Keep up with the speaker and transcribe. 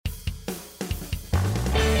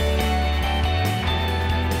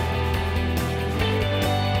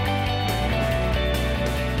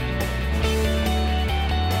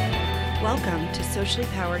socially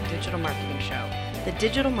powered digital marketing show, the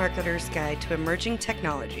Digital Marketer's Guide to Emerging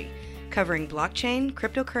Technology, covering blockchain,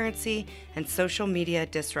 cryptocurrency, and social media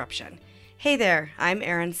disruption. Hey there, I'm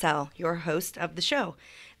Erin Sell, your host of the show.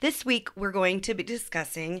 This week, we're going to be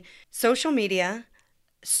discussing social media,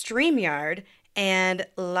 StreamYard, and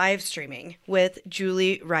live streaming with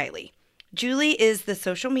Julie Riley. Julie is the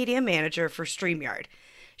social media manager for StreamYard.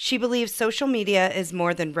 She believes social media is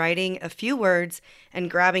more than writing a few words and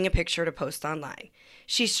grabbing a picture to post online.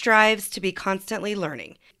 She strives to be constantly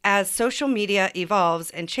learning. As social media evolves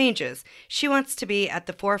and changes, she wants to be at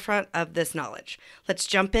the forefront of this knowledge. Let's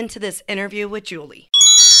jump into this interview with Julie.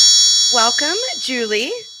 Welcome,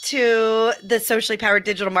 Julie, to the Socially Powered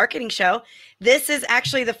Digital Marketing Show. This is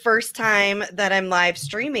actually the first time that I'm live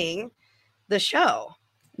streaming the show.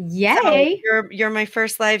 Yay! So you're my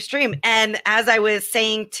first live stream. And as I was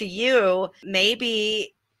saying to you,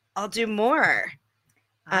 maybe I'll do more.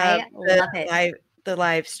 I love it. The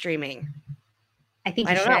live streaming. I think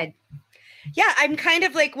you should. Yeah, I'm kind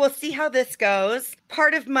of like, we'll see how this goes.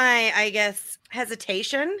 Part of my, I guess,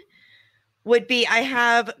 hesitation would be I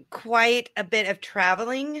have quite a bit of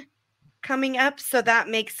traveling coming up. So that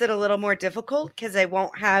makes it a little more difficult because I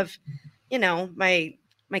won't have, my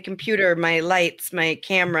computer, my lights, my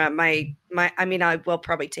camera, I will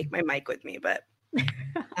probably take my mic with me, but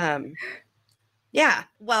yeah.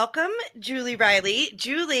 Welcome, Julie Riley.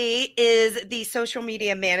 Julie is the social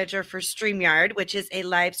media manager for StreamYard, which is a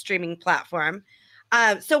live streaming platform.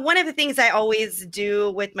 So one of the things I always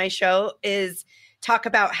do with my show is talk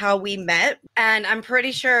about how we met. And I'm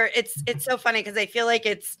pretty sure it's so funny because I feel like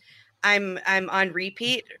I'm on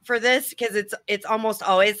repeat for this because it's almost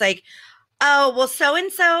always like, oh, well,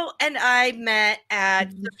 so-and-so and I met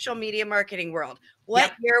at Social Media Marketing World.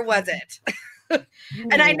 What year was it?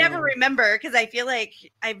 And I never remember because I feel like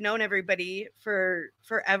I've known everybody for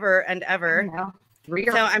forever and ever.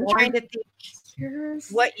 So I'm trying to think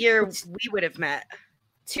what year we would have met.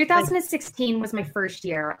 2016 was my first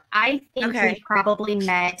year. I think we probably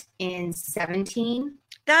met in 17.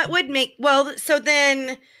 That would make, so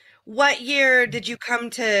then what year did you come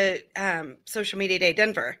to Social Media Day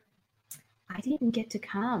Denver? I didn't get to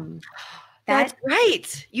come. That's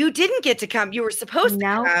right. You didn't get to come. You were supposed to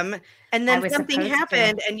come, and then something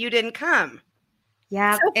happened and you didn't come.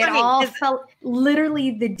 Yeah, so it all fell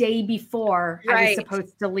literally the day before I was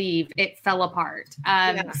supposed to leave. It fell apart.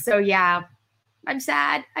 So yeah, I'm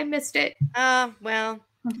sad. I missed it. Well,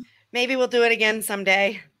 maybe we'll do it again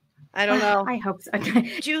someday. I don't know. I hope so.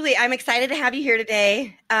 Julie, I'm excited to have you here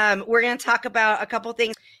today. We're going to talk about a couple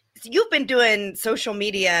things. You've been doing social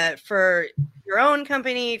media for your own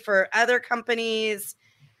company, for other companies,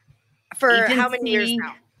 for how many years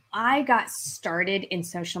now? I got started in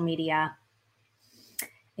social media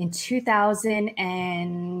in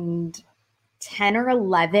 2010 or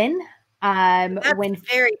 11. That's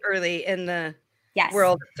very early in the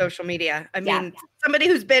world of social media. I mean, somebody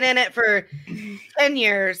who's been in it for 10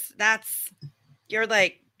 years, you're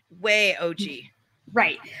like way OG.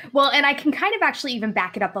 Right. Well, and I can kind of actually even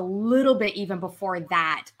back it up a little bit even before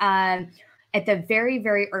that. At the very,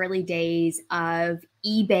 very early days of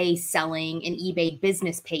eBay selling and eBay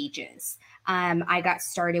business pages, I got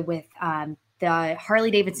started with the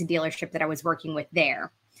Harley-Davidson dealership that I was working with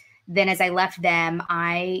there. Then as I left them,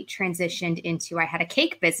 I transitioned into, I had a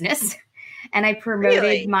cake business and I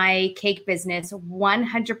promoted my cake business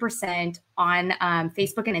 100% on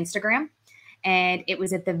Facebook and Instagram. And it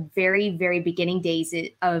was at the very, very beginning days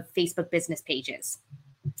of Facebook business pages.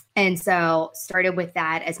 And so started with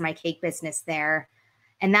that as my cake business there.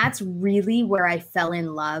 And that's really where I fell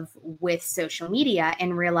in love with social media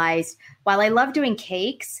and realized while I love doing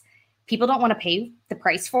cakes, people don't want to pay the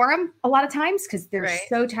price for them a lot of times because they're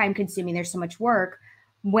so time consuming. There's so much work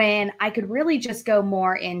when I could really just go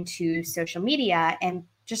more into social media and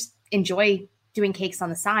just enjoy doing cakes on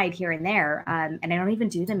the side here and there. And I don't even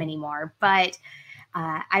do them anymore, but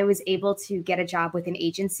I was able to get a job with an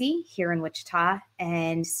agency here in Wichita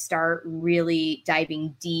and start really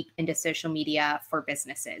diving deep into social media for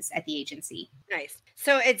businesses at the agency. Nice.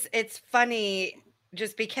 So it's funny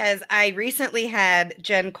just because I recently had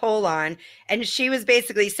Jen Cole on and she was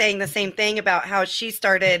basically saying the same thing about how she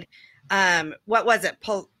started, what was it?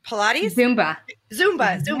 Pilates? Zumba.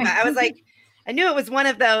 I was like, I knew it was one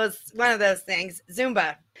of those things,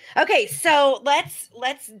 Zumba. Okay, so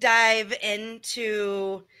let's dive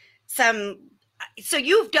into some. So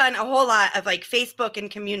you've done a whole lot of like Facebook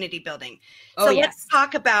and community building. So let's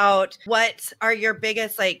talk about what are your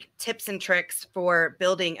biggest like tips and tricks for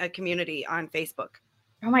building a community on Facebook.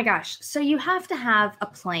 Oh my gosh. So you have to have a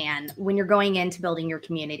plan when you're going into building your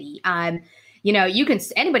community.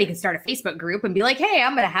 Anybody can start a Facebook group and be like, hey,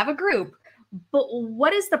 I'm going to have a group. But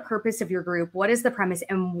what is the purpose of your group? What is the premise?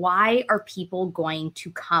 And why are people going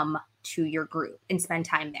to come to your group and spend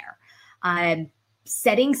time there?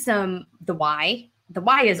 Setting the why. The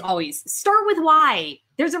why is always start with why.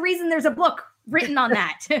 There's a reason there's a book written on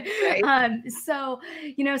that. Right.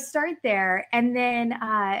 Start there. And then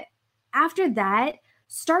after that,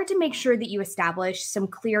 start to make sure that you establish some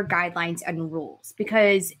clear guidelines and rules,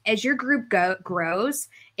 because as your group grows,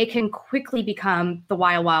 it can quickly become the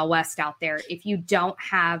wild, wild west out there if you don't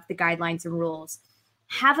have the guidelines and rules.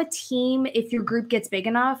 Have a team, if your group gets big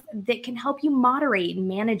enough, that can help you moderate and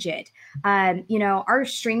manage it. Our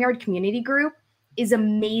StreamYard community group is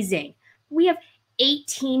amazing. We have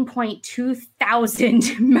 18.2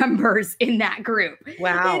 thousand members in that group.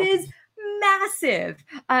 Wow. It is massive,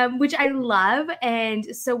 which I love. And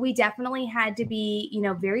so we definitely had to be,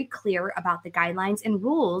 very clear about the guidelines and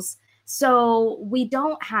rules, so we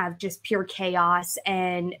don't have just pure chaos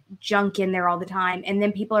and junk in there all the time. And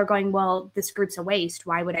then people are going, well, this group's a waste.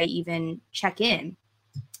 Why would I even check in?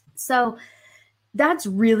 So that's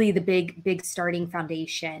really the big starting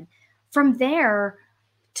foundation. From there,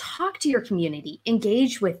 talk to your community,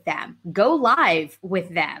 engage with them, go live with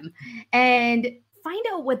them, and find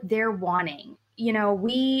out what they're wanting.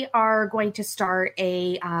 We are going to start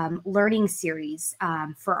a learning series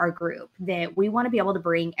for our group that we want to be able to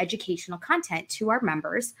bring educational content to our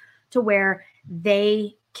members to where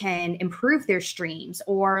they can improve their streams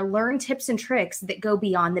or learn tips and tricks that go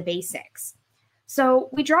beyond the basics. So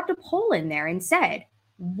we dropped a poll in there and said,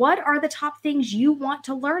 what are the top things you want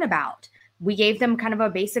to learn about? We gave them kind of a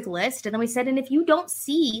basic list. And then we said, and if you don't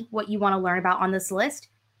see what you want to learn about on this list,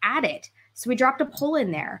 add it. So we dropped a poll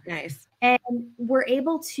in there. Nice. And we're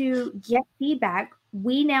able to get feedback.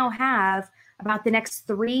 We now have about the next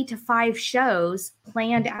 3 to 5 shows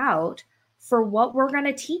planned out for what we're going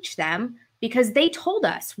to teach them, because they told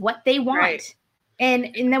us what they want. Right.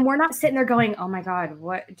 And then we're not sitting there going, oh my God,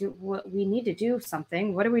 what we need to do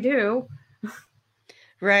something. What do we do?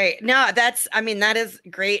 Right. No, that is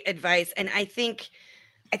great advice. And I think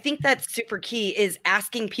that's super key, is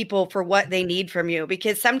asking people for what they need from you,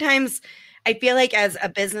 because sometimes I feel like as a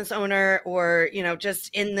business owner or,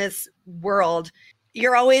 just in this world,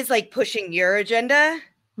 you're always like pushing your agenda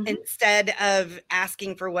instead of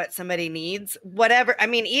asking for what somebody needs, whatever. I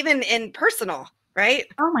mean, even in personal, right?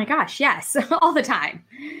 Oh my gosh. Yes. All the time.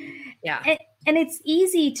 Yeah. And it's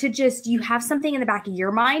easy to you have something in the back of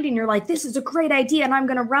your mind and you're like, this is a great idea and I'm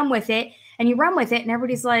going to run with it. And you run with it and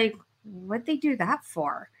everybody's like, what'd they do that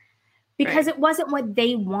for? Because It wasn't what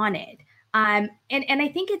they wanted. And I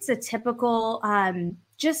think it's a typical,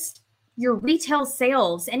 just your retail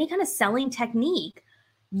sales, any kind of selling technique,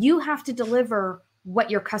 you have to deliver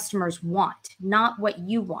what your customers want, not what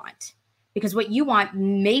you want, because what you want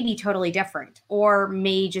may be totally different or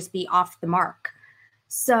may just be off the mark.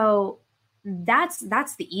 So that's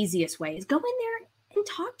the easiest way, is go in there and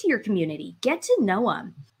talk to your community, get to know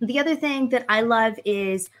them. The other thing that I love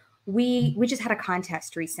is we just had a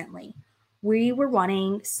contest recently. We were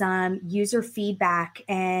wanting some user feedback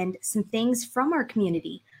and some things from our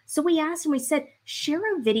community. So we asked and we said, share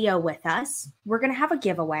a video with us. We're going to have a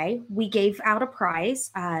giveaway. We gave out a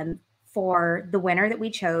prize for the winner that we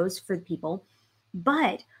chose for the people,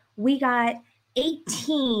 but we got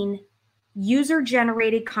 18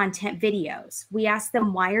 user-generated content videos. We asked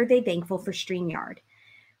them, why are they thankful for StreamYard?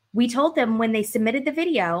 We told them when they submitted the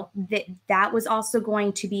video that was also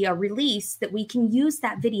going to be a release, that we can use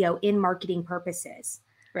that video in marketing purposes.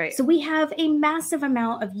 Right. So we have a massive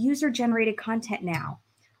amount of user-generated content now.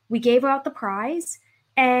 We gave out the prize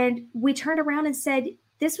and we turned around and said,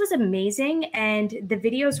 this was amazing and the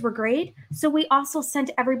videos were great. So we also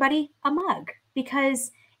sent everybody a mug,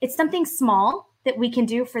 because it's something small that we can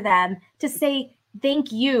do for them to say,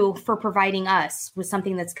 thank you for providing us with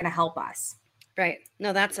something that's going to help us. Right.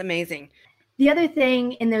 No, that's amazing. The other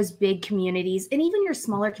thing in those big communities and even your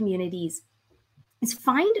smaller communities is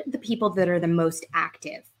find the people that are the most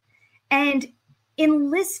active and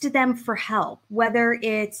enlist them for help, whether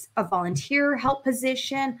it's a volunteer help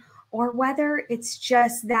position or whether it's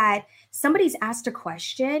just that somebody's asked a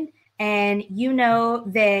question and you know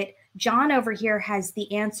that John over here has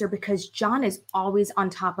the answer because John is always on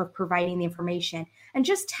top of providing the information, and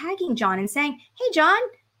just tagging John and saying, hey, John,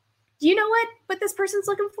 do you know what this person's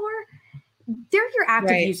looking for? They're your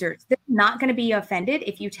active users. They're not going to be offended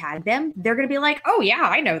if you tag them. They're going to be like, oh yeah,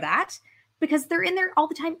 I know that, because they're in there all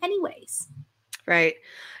the time anyways. Right.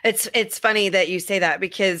 It's funny that you say that,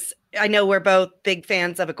 because I know we're both big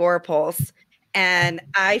fans of Agorapulse, and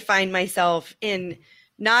I find myself in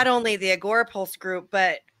not only the Agorapulse group,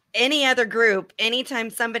 but any other group, anytime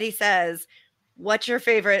somebody says, what's your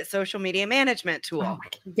favorite social media management tool? Oh my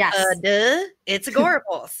God. Yes. It's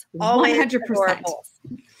Agorables. Always 100%.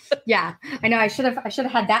 Agorables. Yeah, I know. I should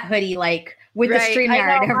have had that hoodie like with the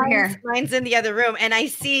StreamYard over here. Mine's in the other room, and I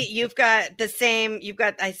see you've got the same.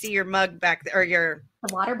 I see your mug back there, or your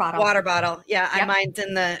water bottle. Water bottle. Yeah, Yep.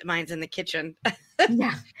 mine's in the kitchen.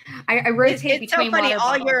 Yeah, I rotate between. It's so funny.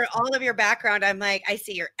 Water all of your background. I'm like, I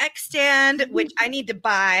see your X stand, which I need to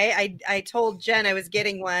buy. I told Jen I was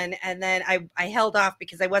getting one, and then I held off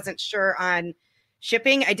because I wasn't sure on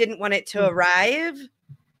shipping. I didn't want it to arrive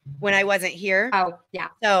when I wasn't here. Oh, yeah.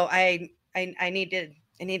 So I need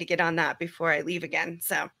to get on that before I leave again.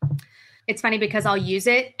 So it's funny because I'll use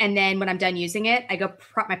it, and then when I'm done using it, I go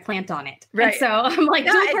prop my plant on it. Right. And so I'm like,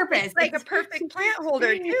 dual purpose. It's like a perfect plant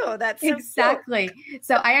holder too. That's so exactly. Cool.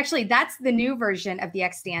 So that's the new version of the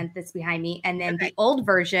X stand that's behind me, and then the old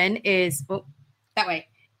version is that way.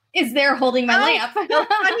 Is there holding my lamp? So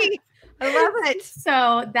funny. I love it.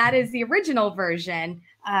 So that is the original version.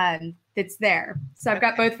 That's there. So I've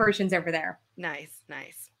got both versions over there. Nice.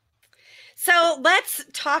 So let's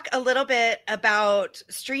talk a little bit about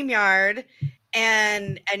StreamYard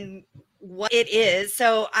and what it is.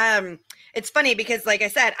 So it's funny because, like I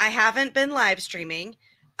said, I haven't been live streaming.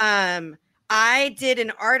 I did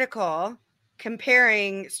an article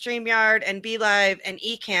comparing StreamYard and BeLive and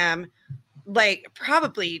Ecamm, like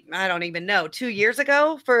probably, I don't even know, 2 years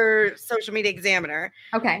ago for Social Media Examiner.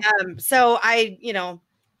 Okay. So I,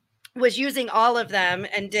 was using all of them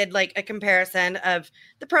and did like a comparison of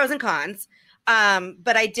the pros and cons.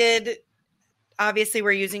 But I did, obviously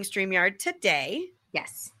we're using StreamYard today.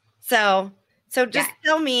 Yes. So just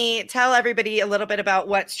tell everybody a little bit about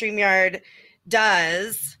what StreamYard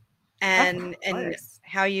does and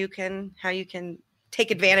how you can take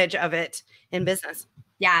advantage of it in business.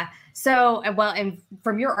 Yeah. So, and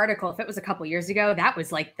from your article, if it was a couple years ago, that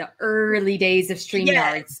was like the early days of StreamYard.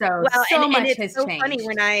 Yeah. So much has changed. So funny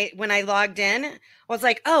when I logged in, I was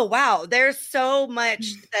like, oh wow, there's so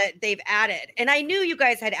much that they've added. And I knew you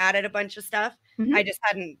guys had added a bunch of stuff. Mm-hmm. I just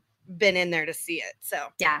hadn't been in there to see it. So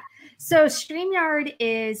So StreamYard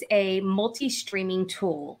is a multi-streaming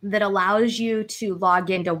tool that allows you to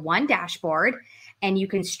log into one dashboard, and you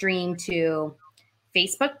can stream to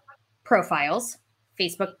Facebook profiles,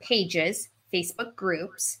 Facebook pages, Facebook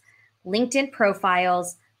groups, LinkedIn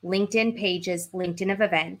profiles, LinkedIn pages, LinkedIn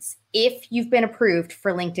events. If you've been approved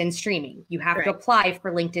for LinkedIn streaming, you have to apply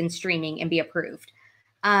for LinkedIn streaming and be approved.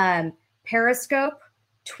 Periscope,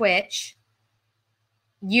 Twitch,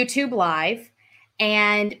 YouTube Live,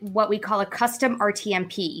 and what we call a custom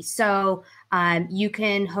RTMP. So you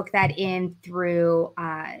can hook that in through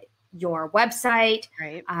your website,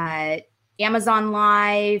 Amazon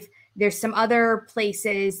Live. There's some other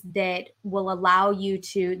places that will allow you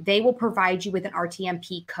they will provide you with an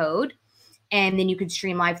RTMP code, and then you can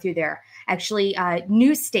stream live through there. Actually,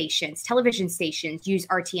 news stations, television stations use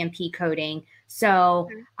RTMP coding. So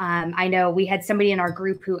I know we had somebody in our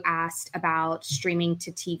group who asked about streaming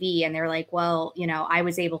to TV, and they're like, well, I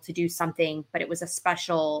was able to do something, but it was a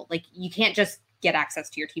special, like, you can't just get access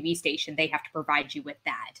to your TV station. They have to provide you with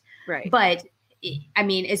that. Right. But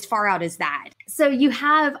as far out as that. So you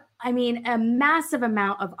have, a massive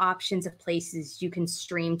amount of options of places you can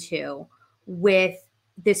stream to with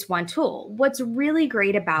this one tool. What's really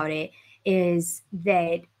great about it is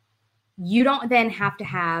that you don't then have to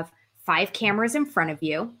have 5 cameras in front of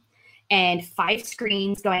you and 5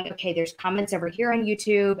 screens going, okay, there's comments over here on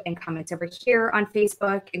YouTube and comments over here on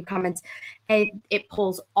Facebook and comments. And it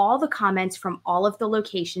pulls all the comments from all of the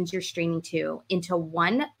locations you're streaming to into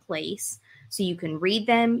one place. So you can read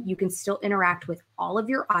them. You can still interact with all of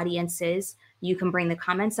your audiences. You can bring the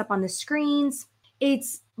comments up on the screens.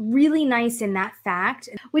 It's really nice in that fact,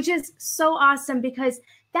 which is so awesome because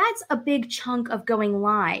that's a big chunk of going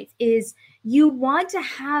live is you want to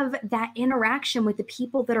have that interaction with the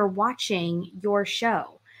people that are watching your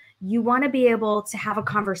show. You want to be able to have a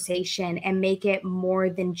conversation and make it more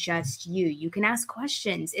than just you. You can ask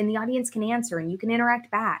questions and the audience can answer and you can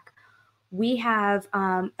interact back. We have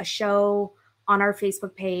a show on our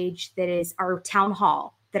Facebook page that is our town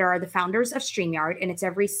hall that are the founders of StreamYard, and it's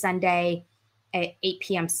every Sunday at 8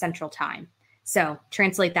 p.m. Central Time. So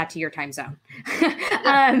translate that to your time zone.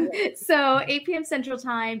 So 8 p.m. Central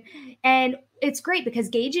Time. And it's great because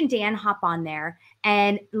Gage and Dan hop on there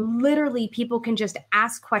and literally people can just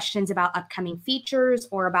ask questions about upcoming features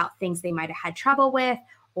or about things they might have had trouble with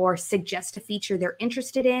or suggest a feature they're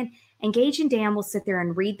interested in. And Gage and Dan will sit there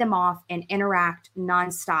and read them off and interact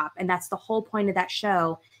nonstop. And that's the whole point of that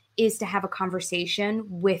show is to have a conversation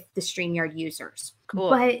with the StreamYard users. Cool.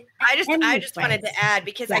 But I just wanted to add,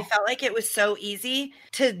 because I felt like it was so easy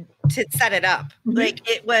to set it up. Mm-hmm. Like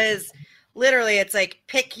it was literally, it's like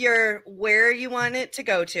pick where you want it to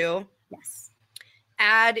go to. Yes.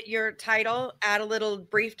 Add your title, add a little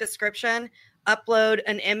brief description, upload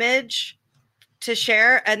an image to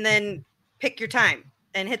share, and then pick your time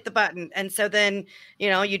and hit the button. And so then,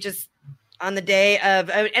 you just on the day of,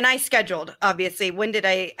 and I scheduled, obviously, when did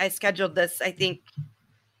I scheduled this? I think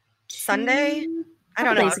Sunday. I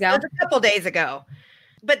don't know. It was a couple days ago.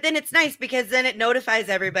 But then it's nice because then it notifies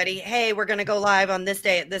everybody, hey, we're going to go live on this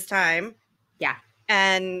day at this time. Yeah.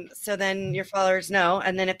 And so then your followers know.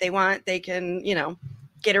 And then if they want, they can,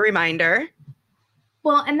 get a reminder.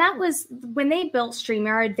 Well, and that was when they built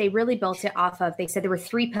StreamYard, they really built it off of, they said there were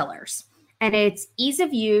 3 pillars. And it's ease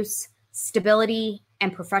of use, stability,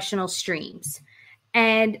 and professional streams.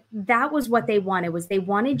 And that was what they wanted, was they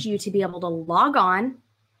wanted you to be able to log on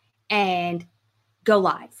and go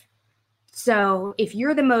live. So if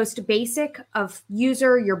you're the most basic of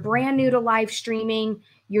user, you're brand new to live streaming,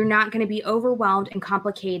 you're not going to be overwhelmed and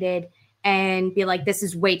complicated and be like, this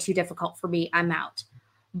is way too difficult for me, I'm out.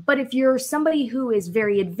 But if you're somebody who is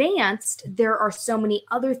very advanced, there are so many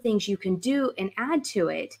other things you can do and add to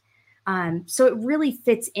it. So it really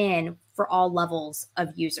fits in for all levels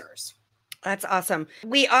of users. That's awesome.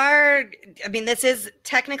 This is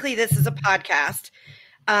a podcast.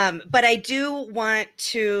 But I want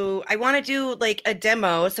to do like a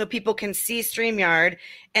demo so people can see StreamYard.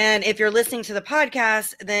 And if you're listening to the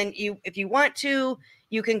podcast, then if you want to,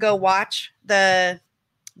 you can go watch the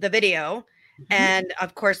video. Mm-hmm. And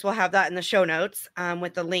of course, we'll have that in the show notes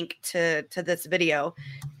with the link to this video.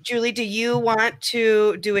 Julie, do you want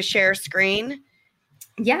to do a share screen?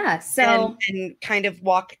 Yeah. So and kind of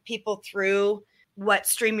walk people through what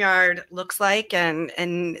StreamYard looks like and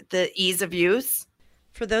the ease of use.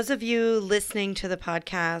 For those of you listening to the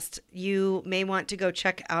podcast, you may want to go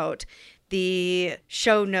check out the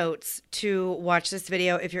show notes to watch this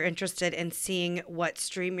video if you're interested in seeing what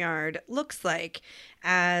StreamYard looks like,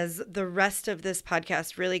 as the rest of this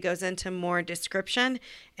podcast really goes into more description,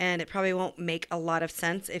 and it probably won't make a lot of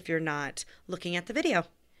sense if you're not looking at the video.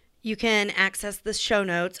 You can access the show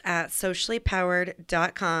notes at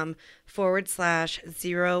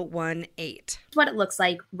sociallypowered.com/018. What it looks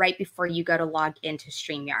like right before you go to log into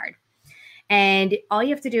StreamYard. And all you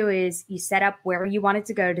have to do is you set up where you want it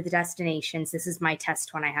to go to the destinations. This is my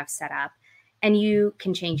test one I have set up. And you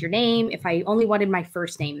can change your name. If I only wanted my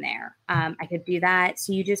first name there, I could do that.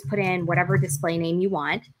 So you just put in whatever display name you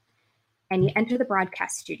want and you enter the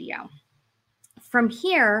broadcast studio. From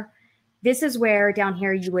here, this is where down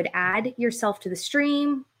here you would add yourself to the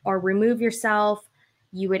stream or remove yourself.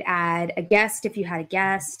 You would add a guest if you had a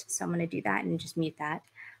guest. So I'm going to do that and just mute that.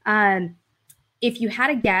 If you had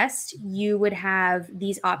a guest, you would have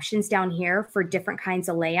these options down here for different kinds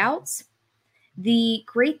of layouts. The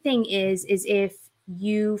great thing is if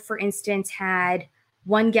you, for instance, had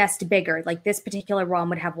one guest bigger, like this particular one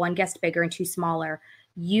would have one guest bigger and 2 smaller,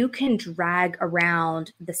 you can drag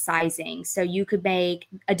around the sizing. So you could make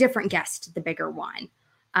a different guest the bigger one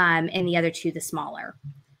and the other 2 the smaller.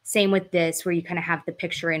 Same with this, where you kind of have the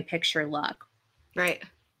picture-in-picture look. Right.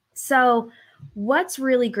 So what's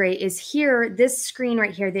really great is here, this screen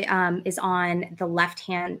right here that is on the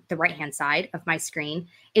right-hand side of my screen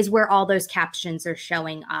is where all those captions are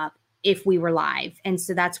showing up if we were live. And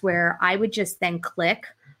so that's where I would just then click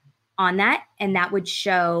on that, and that would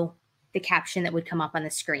show the caption that would come up on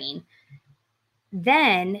the screen.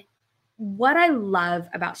 Then what I love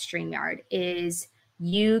about StreamYard is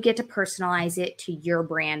you get to personalize it to your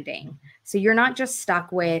branding. So you're not just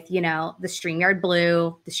stuck with, the StreamYard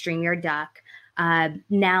blue, the StreamYard duck.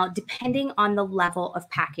 Now, depending on the level of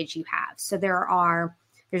package you have. So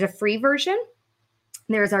there's a free version,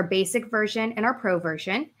 there's our basic version and our pro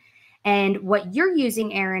version. And what you're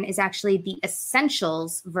using, Erin, is actually the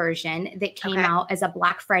Essentials version that came out as a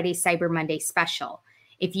Black Friday, Cyber Monday special.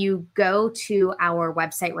 If you go to our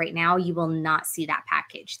website right now, you will not see that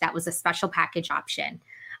package. That was a special package option.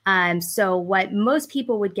 So what most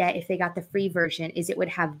people would get if they got the free version is it would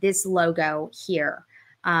have this logo here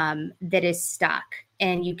that is stuck,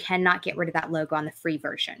 and you cannot get rid of that logo on the free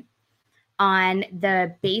version. On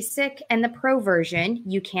the basic and the pro version,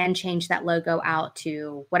 you can change that logo out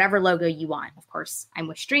to whatever logo you want. Of course, I'm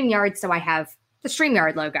with StreamYard, so I have the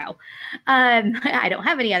StreamYard logo. I don't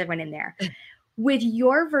have any other one in there. With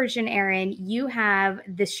your version, Erin, you have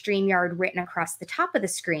the StreamYard written across the top of the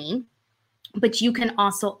screen, but you can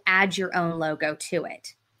also add your own logo to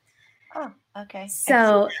it. Oh, okay.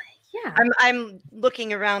 So, yeah. I'm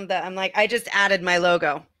looking around I'm like, I just added my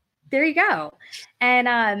logo. There you go.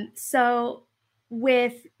 And so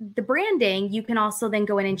with the branding, you can also then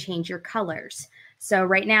go in and change your colors. So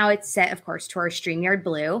right now it's set, of course, to our StreamYard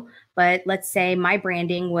blue, but let's say my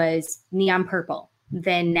branding was neon purple,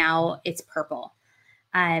 then now it's purple.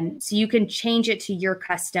 So you can change it to your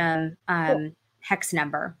custom hex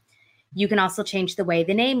number. You can also change the way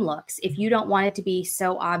the name looks. If you don't want it to be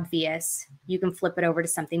so obvious, you can flip it over to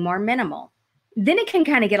something more minimal. Then it can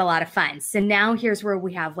kind of get a lot of fun. So now here's where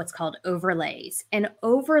we have what's called overlays. And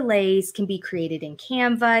overlays can be created in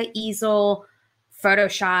Canva, Easel,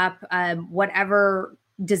 Photoshop, whatever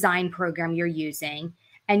design program you're using.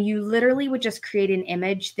 And you literally would just create an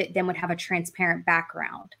image that then would have a transparent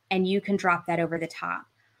background. And you can drop that over the top.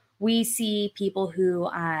 We see people who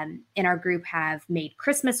in our group have made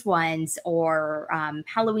Christmas ones or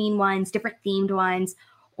Halloween ones, different themed ones,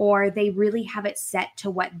 or they really have it set to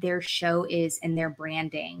what their show is and their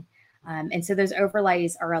branding. And so those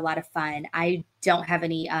overlays are a lot of fun. I don't have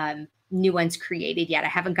any new ones created yet. I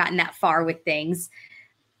haven't gotten that far with things.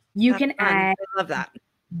 You can add I love that.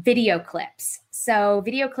 video clips. So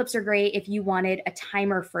video clips are great if you wanted a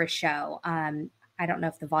timer for a show. I don't know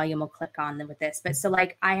if the volume will click on them with this, but so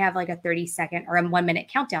like I have like a 30-second or a 1-minute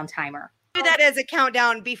countdown timer. Do that as a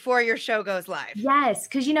countdown before your show goes live. Yes,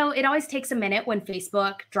 because you know it always takes a minute when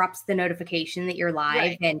Facebook drops the notification that you're live,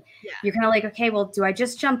 Right. and you're kind of like, okay, well, do I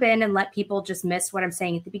just jump in and let people just miss what I'm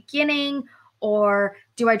saying at the beginning, or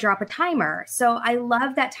do I drop a timer? So I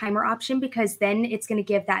love that timer option because then it's going to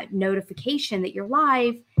give that notification that you're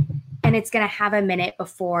live, and it's going to have a minute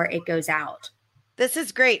before it goes out. This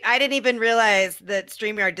is great. I didn't even realize that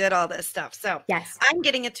StreamYard did all this stuff. So Yes. I'm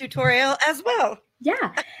getting a tutorial as well.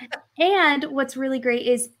 Yeah. And what's really great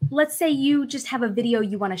is, let's say you just have a video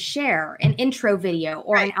you want to share, an intro video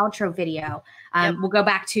or an outro video. We'll go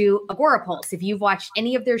back to Agorapulse. If you've watched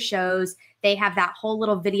any of their shows, they have that whole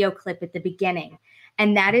little video clip at the beginning.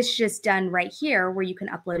 And that is just done right here where you can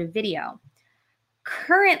upload a video.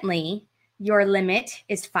 Currently, your limit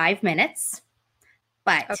is 5 minutes,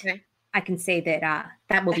 but I can say that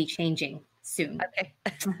that will be changing soon. Okay.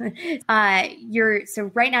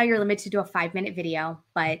 So right now you're limited to a 5-minute video,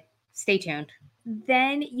 but stay tuned.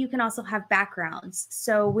 Then you can also have backgrounds.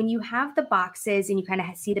 So when you have the boxes and you kind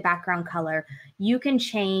of see the background color, you can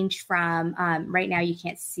change from, right now you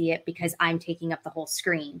can't see it because I'm taking up the whole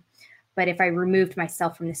screen. But if I removed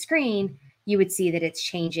myself from the screen, you would see that it's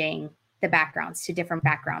changing the backgrounds to different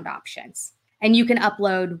background options. And you can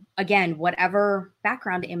upload, again, whatever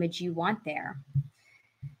background image you want there.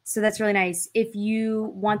 So that's really nice. If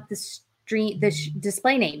you want the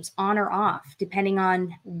display names on or off, depending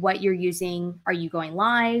on what you're using, are you going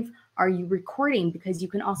live? Are you recording? Because you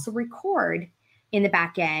can also record in the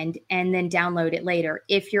back end and then download it later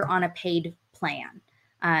if you're on a paid plan.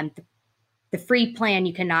 The free plan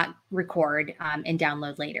you cannot record and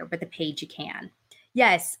download later, but the paid you can.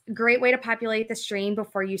 Yes, great way to populate the stream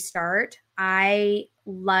before you start. I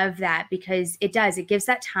love that because it gives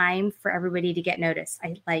that time for everybody to get noticed.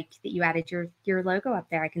 I like that you added your logo up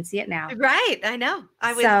there. I can see it now. Right. I know.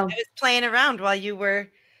 I was playing around while you were.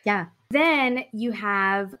 Yeah. Then you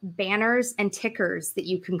have banners and tickers that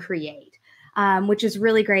you can create, which is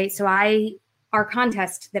really great. So our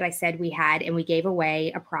contest that I said we had, and we gave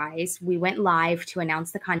away a prize. We went live to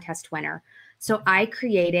announce the contest winner. So I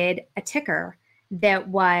created a ticker that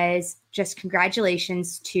was just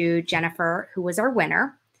congratulations to Jennifer, who was our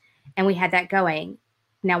winner. And we had that going.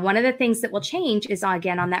 Now, one of the things that will change is,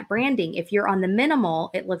 again, on that branding. If you're on the minimal,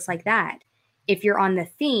 it looks like that. If you're on the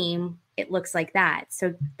theme, it looks like that.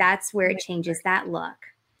 So that's where it changes that look.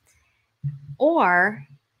 Or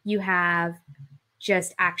you have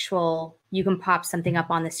just you can pop something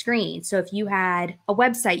up on the screen. So if you had a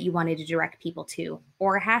website you wanted to direct people to,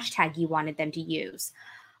 or a hashtag you wanted them to use,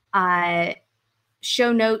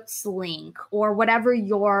 show notes link, or whatever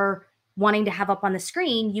you're wanting to have up on the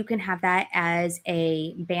screen, you can have that as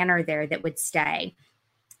a banner there that would stay.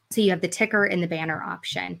 So you have the ticker and the banner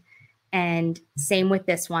option. And same with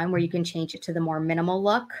this one, where you can change it to the more minimal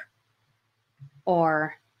look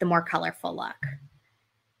or the more colorful look.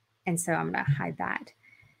 And so I'm going to hide that.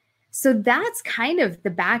 So that's kind of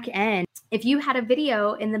the back end. If you had a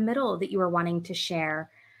video in the middle that you were wanting to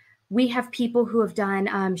share, we have people who have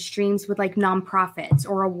done streams with like nonprofits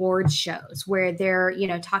or awards shows where they're,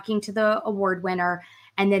 talking to the award winner,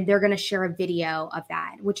 and then they're going to share a video of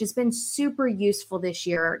that, which has been super useful this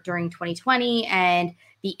year during 2020 and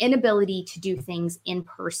the inability to do things in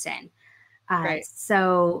person. Right.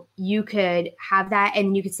 So you could have that,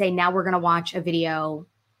 and you could say, now we're going to watch a video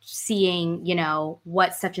seeing,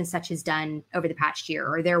 what such and such has done over the past year,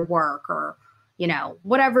 or their work, or,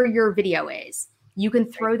 whatever your video is. You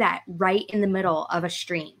can throw that right in the middle of a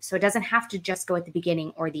stream. So it doesn't have to just go at the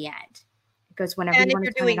beginning or the end. It goes whenever you want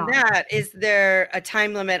to turn it on. And if you're doing that, is there a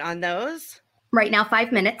time limit on those? Right now,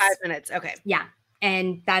 5 minutes. 5 minutes. Okay. Yeah.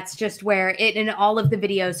 And that's just where it and all of the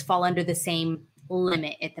videos fall under the same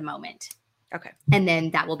limit at the moment. Okay. And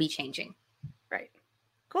then that will be changing. Right.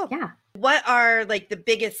 Cool. Yeah. What are like the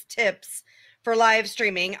biggest tips for live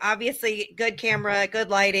streaming? Obviously, good camera, good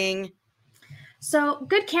lighting. So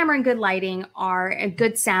good camera and good lighting and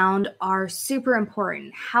good sound are super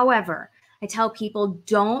important. However, I tell people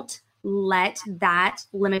don't let that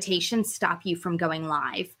limitation stop you from going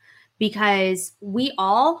live, because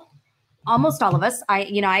almost all of us,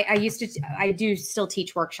 I do still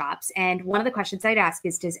teach workshops. And one of the questions I'd ask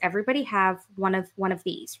is, does everybody have one of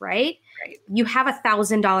these, right? Right. You have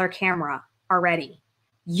 $1,000 camera already.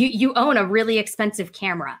 You own a really expensive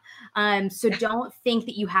camera. So don't think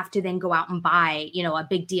that you have to then go out and buy, a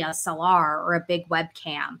big DSLR or a big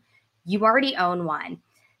webcam. You already own one.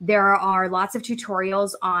 There are lots of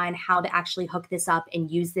tutorials on how to actually hook this up and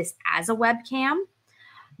use this as a webcam.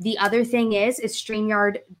 The other thing is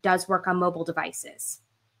StreamYard does work on mobile devices.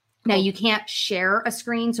 Now, you can't share a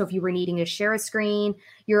screen. So if you were needing to share a screen,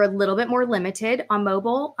 you're a little bit more limited on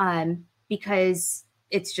mobile because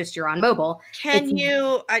it's just you're on mobile. I'm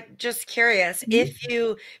just curious,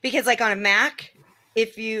 because like on a Mac,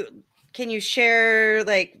 can you share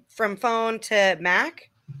like from phone to Mac,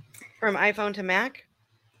 from iPhone to Mac?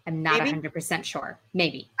 I'm not 100% sure.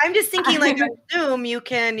 Maybe. I'm just thinking like on Zoom, you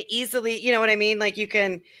can easily, you know what I mean? Like you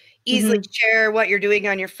can easily share what you're doing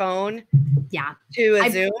on your phone. Yeah. To a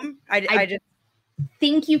Zoom. I just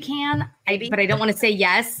think you can, but I don't want to say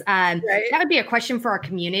yes. Right. That would be a question for our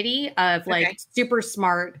community of like super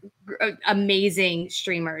smart, amazing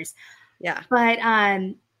streamers. Yeah. But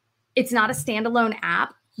it's not a standalone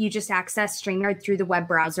app. You just access StreamYard through the web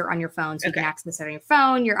browser on your phone. So you can access it on your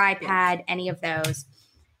phone, your iPad, any of those.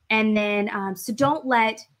 And then, so don't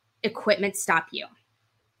let equipment stop you.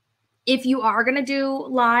 If you are going to do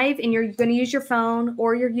live and you're going to use your phone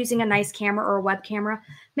or you're using a nice camera or a web camera,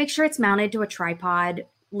 make sure it's mounted to a tripod,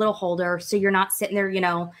 little holder. So you're not sitting there, you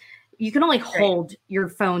can only hold your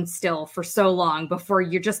phone still for so long before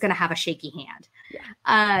you're just going to have a shaky hand.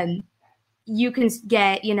 Yeah. You can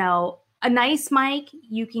get, a nice mic.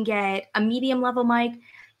 You can get a medium level mic.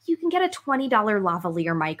 You can get a $20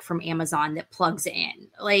 lavalier mic from Amazon that plugs in.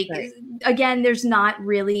 Again, there's not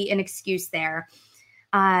really an excuse there.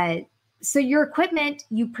 So your equipment,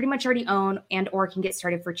 you pretty much already own or can get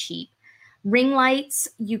started for cheap. Ring lights,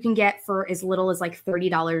 you can get for as little as like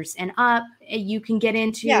 $30 and up. You can get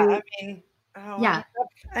into... I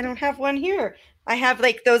don't have one here. I have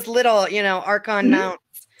like those little, Archon mount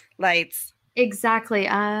lights. Exactly.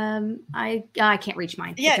 I can't reach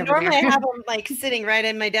mine. Yeah, normally I have them like sitting right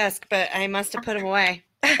in my desk, but I must have put them away.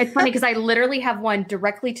 It's funny because I literally have one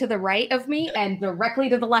directly to the right of me and directly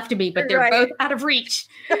to the left of me, but they're both out of reach.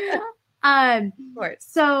 Of course.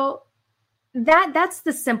 So that's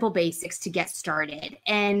the simple basics to get started.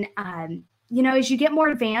 And as you get more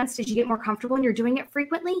advanced, as you get more comfortable and you're doing it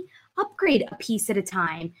frequently, upgrade a piece at a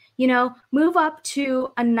time. Move up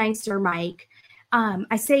to a nicer mic.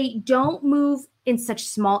 I say don't move in such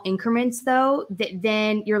small increments, though, that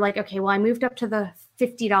then you're like, okay, well, I moved up to the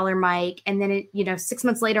 $50 mic. And then, 6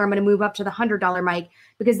 months later, I'm going to move up to the $100 mic,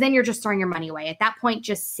 because then you're just throwing your money away. At that point,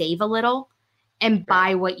 just save a little and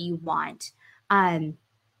buy what you want.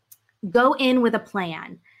 Go in with a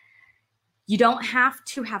plan. You don't have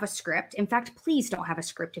to have a script. In fact, please don't have a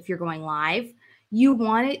script if you're going live. You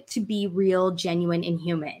want it to be real, genuine, and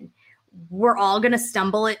human. We're all going to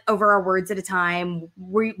stumble it over our words at a time.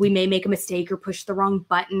 We may make a mistake or push the wrong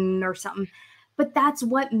button or something, but that's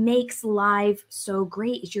what makes live so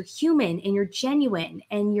great is you're human and you're genuine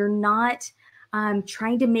and you're not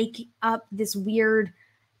trying to make up this weird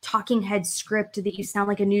talking head script that you sound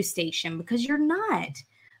like a news station, because you're not.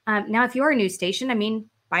 Now, if you're a news station,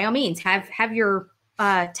 by all means, have your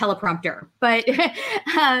teleprompter, but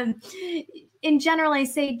in general, I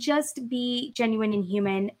say just be genuine and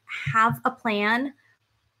human, have a plan,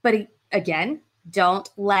 but again, don't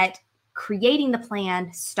let creating the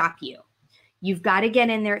plan stop you. You've got to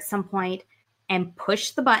get in there at some point and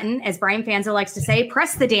push the button, as Brian Fanzo likes to say,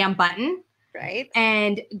 press the damn button, right?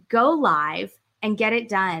 And go live and get it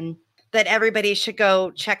done. That everybody should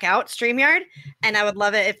go check out StreamYard, and I would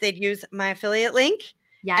love it if they'd use my affiliate link.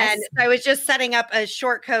 Yes. And I was just setting up a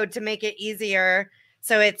short code to make it easier.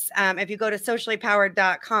 So it's if you go to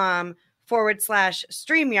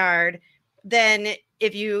sociallypowered.com/StreamYard, then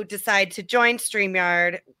if you decide to join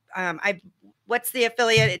StreamYard, what's the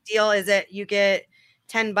affiliate deal? Is it you get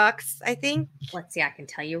 $10, I think. Let's see, I can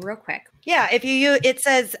tell you real quick. Yeah, it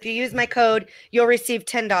says if you use my code, you'll receive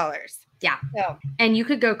 $10. Yeah. So. And you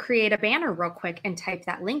could go create a banner real quick and type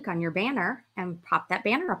that link on your banner and pop that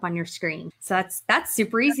banner up on your screen. So that's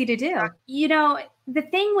super easy to do. You know, the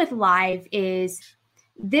thing with live is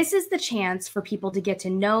this is the chance for people to get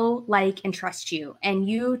to know, like, and trust you, and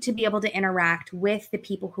you to be able to interact with the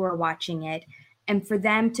people who are watching it, and for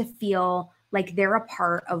them to feel like they're a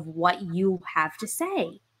part of what you have to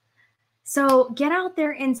say. So get out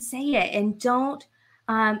there and say it, and don't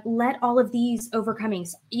let all of these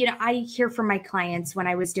overcomings. You know, I hear from my clients when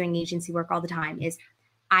I was doing agency work all the time is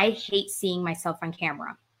I hate seeing myself on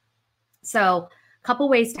camera. So a couple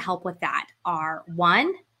ways to help with that are,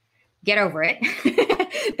 one, get over it.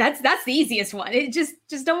 that's the easiest one. Just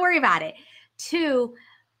don't worry about it. Two,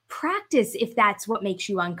 practice if that's what makes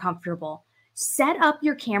you uncomfortable. Set up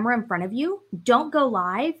your camera in front of you. Don't go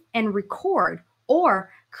live, and record,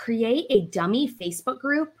 or create a dummy Facebook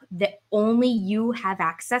group that only you have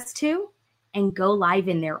access to and go live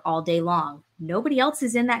in there all day long. Nobody else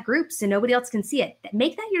is in that group, so nobody else can see it.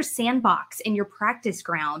 Make that your sandbox and your practice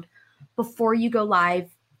ground before you go live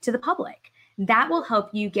to the public. That will help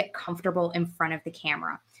you get comfortable in front of the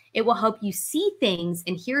camera. It will help you see things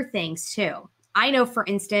and hear things too. I know, for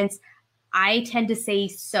instance, I tend to say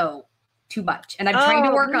so too much, and I'm trying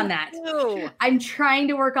to work on that. I'm trying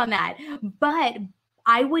to work on that. But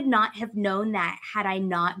I would not have known that had I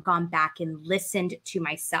not gone back and listened to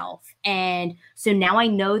myself. And so now I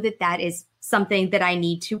know that that is something that I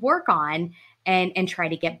need to work on and try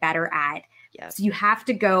to get better at. Yes. So you have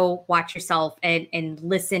to go watch yourself and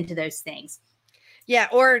listen to those things. Yeah,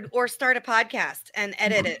 or start a podcast and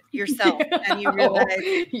edit it yourself, and you realize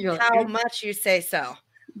how much you say so.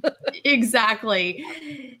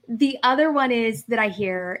 Exactly. The other one is that I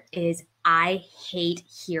hear is I hate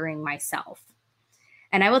hearing myself.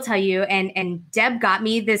 And I will tell you, and Deb got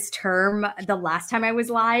me this term the last time I was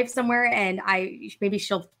live somewhere, and maybe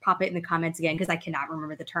she'll pop it in the comments again because I cannot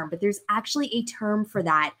remember the term, but there's actually a term for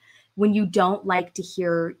that when you don't like to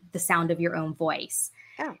hear the sound of your own voice.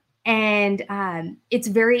 Oh. And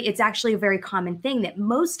it's actually a very common thing that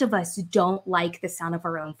most of us don't like the sound of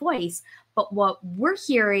our own voice, but what we're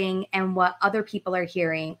hearing and what other people are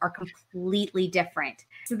hearing are completely different.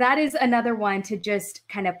 So that is another one to just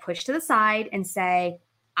kind of push to the side and say,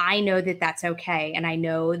 I know that that's okay. And I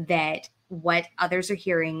know that what others are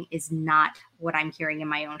hearing is not what I'm hearing in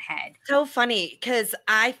my own head. So funny, because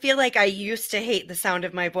I feel like I used to hate the sound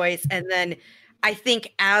of my voice. And then I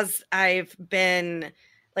think as I've been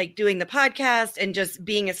like doing the podcast and just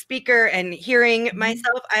being a speaker and hearing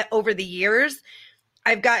myself over the years,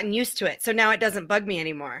 I've gotten used to it. So now it doesn't bug me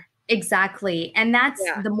anymore. Exactly. And that's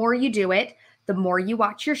the more you do it, the more you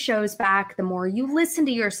watch your shows back, the more you listen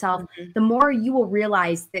to yourself, the more you will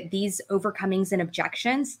realize that these overcomings and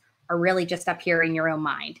objections are really just up here in your own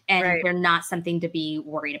mind, and they're not something to be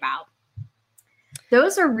worried about.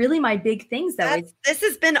 Those are really my big things, though. This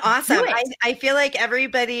has been awesome. I feel like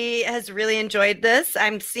everybody has really enjoyed this.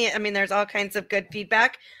 There's all kinds of good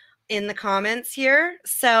feedback in the comments here.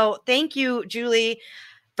 So thank you, Julie,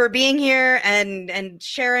 for being here and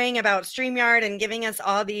sharing about StreamYard and giving us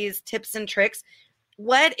all these tips and tricks.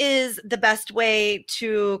 What is the best way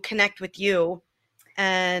to connect with you?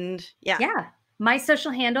 And my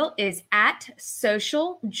social handle is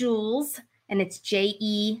 @socialjules, and it's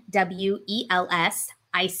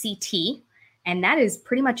JEWELSICT. And that is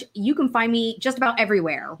pretty much, you can find me just about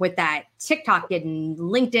everywhere with that. TikTok and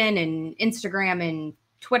LinkedIn and Instagram and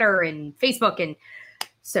Twitter and Facebook. And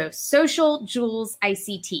so Social Jules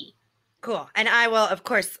ICT. Cool. And I will, of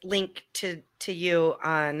course, link to you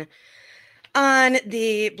on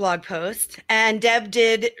the blog post. And Deb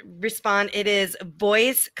did respond. It is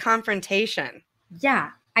voice confrontation. Yeah.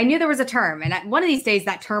 I knew there was a term, and one of these days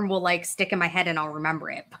that term will like stick in my head and I'll remember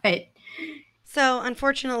it. But so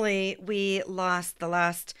unfortunately, we lost the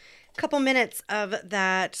last couple minutes of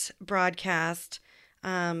that broadcast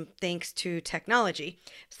thanks to technology.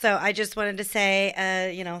 So I just wanted to say,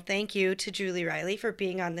 thank you to Julie Riley for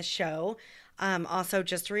being on the show. Also,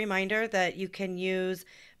 just a reminder that you can use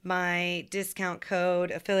my discount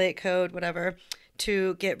code, affiliate code, whatever,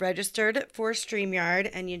 to get registered for StreamYard.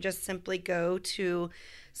 And you just simply go to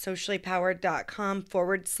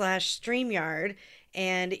sociallypowered.com/StreamYard,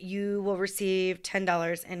 and you will receive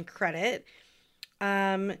 $10 in credit.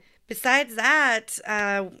 Besides that,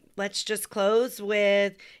 let's just close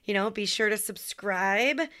with, be sure to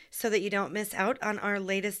subscribe so that you don't miss out on our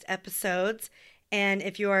latest episodes. And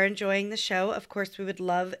if you are enjoying the show, of course, we would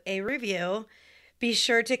love a review. Be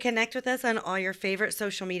sure to connect with us on all your favorite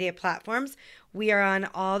social media platforms. We are on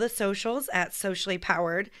all the socials at Socially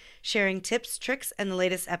Powered, sharing tips, tricks, and the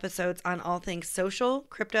latest episodes on all things social,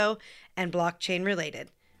 crypto, and blockchain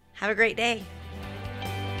related. Have a great day.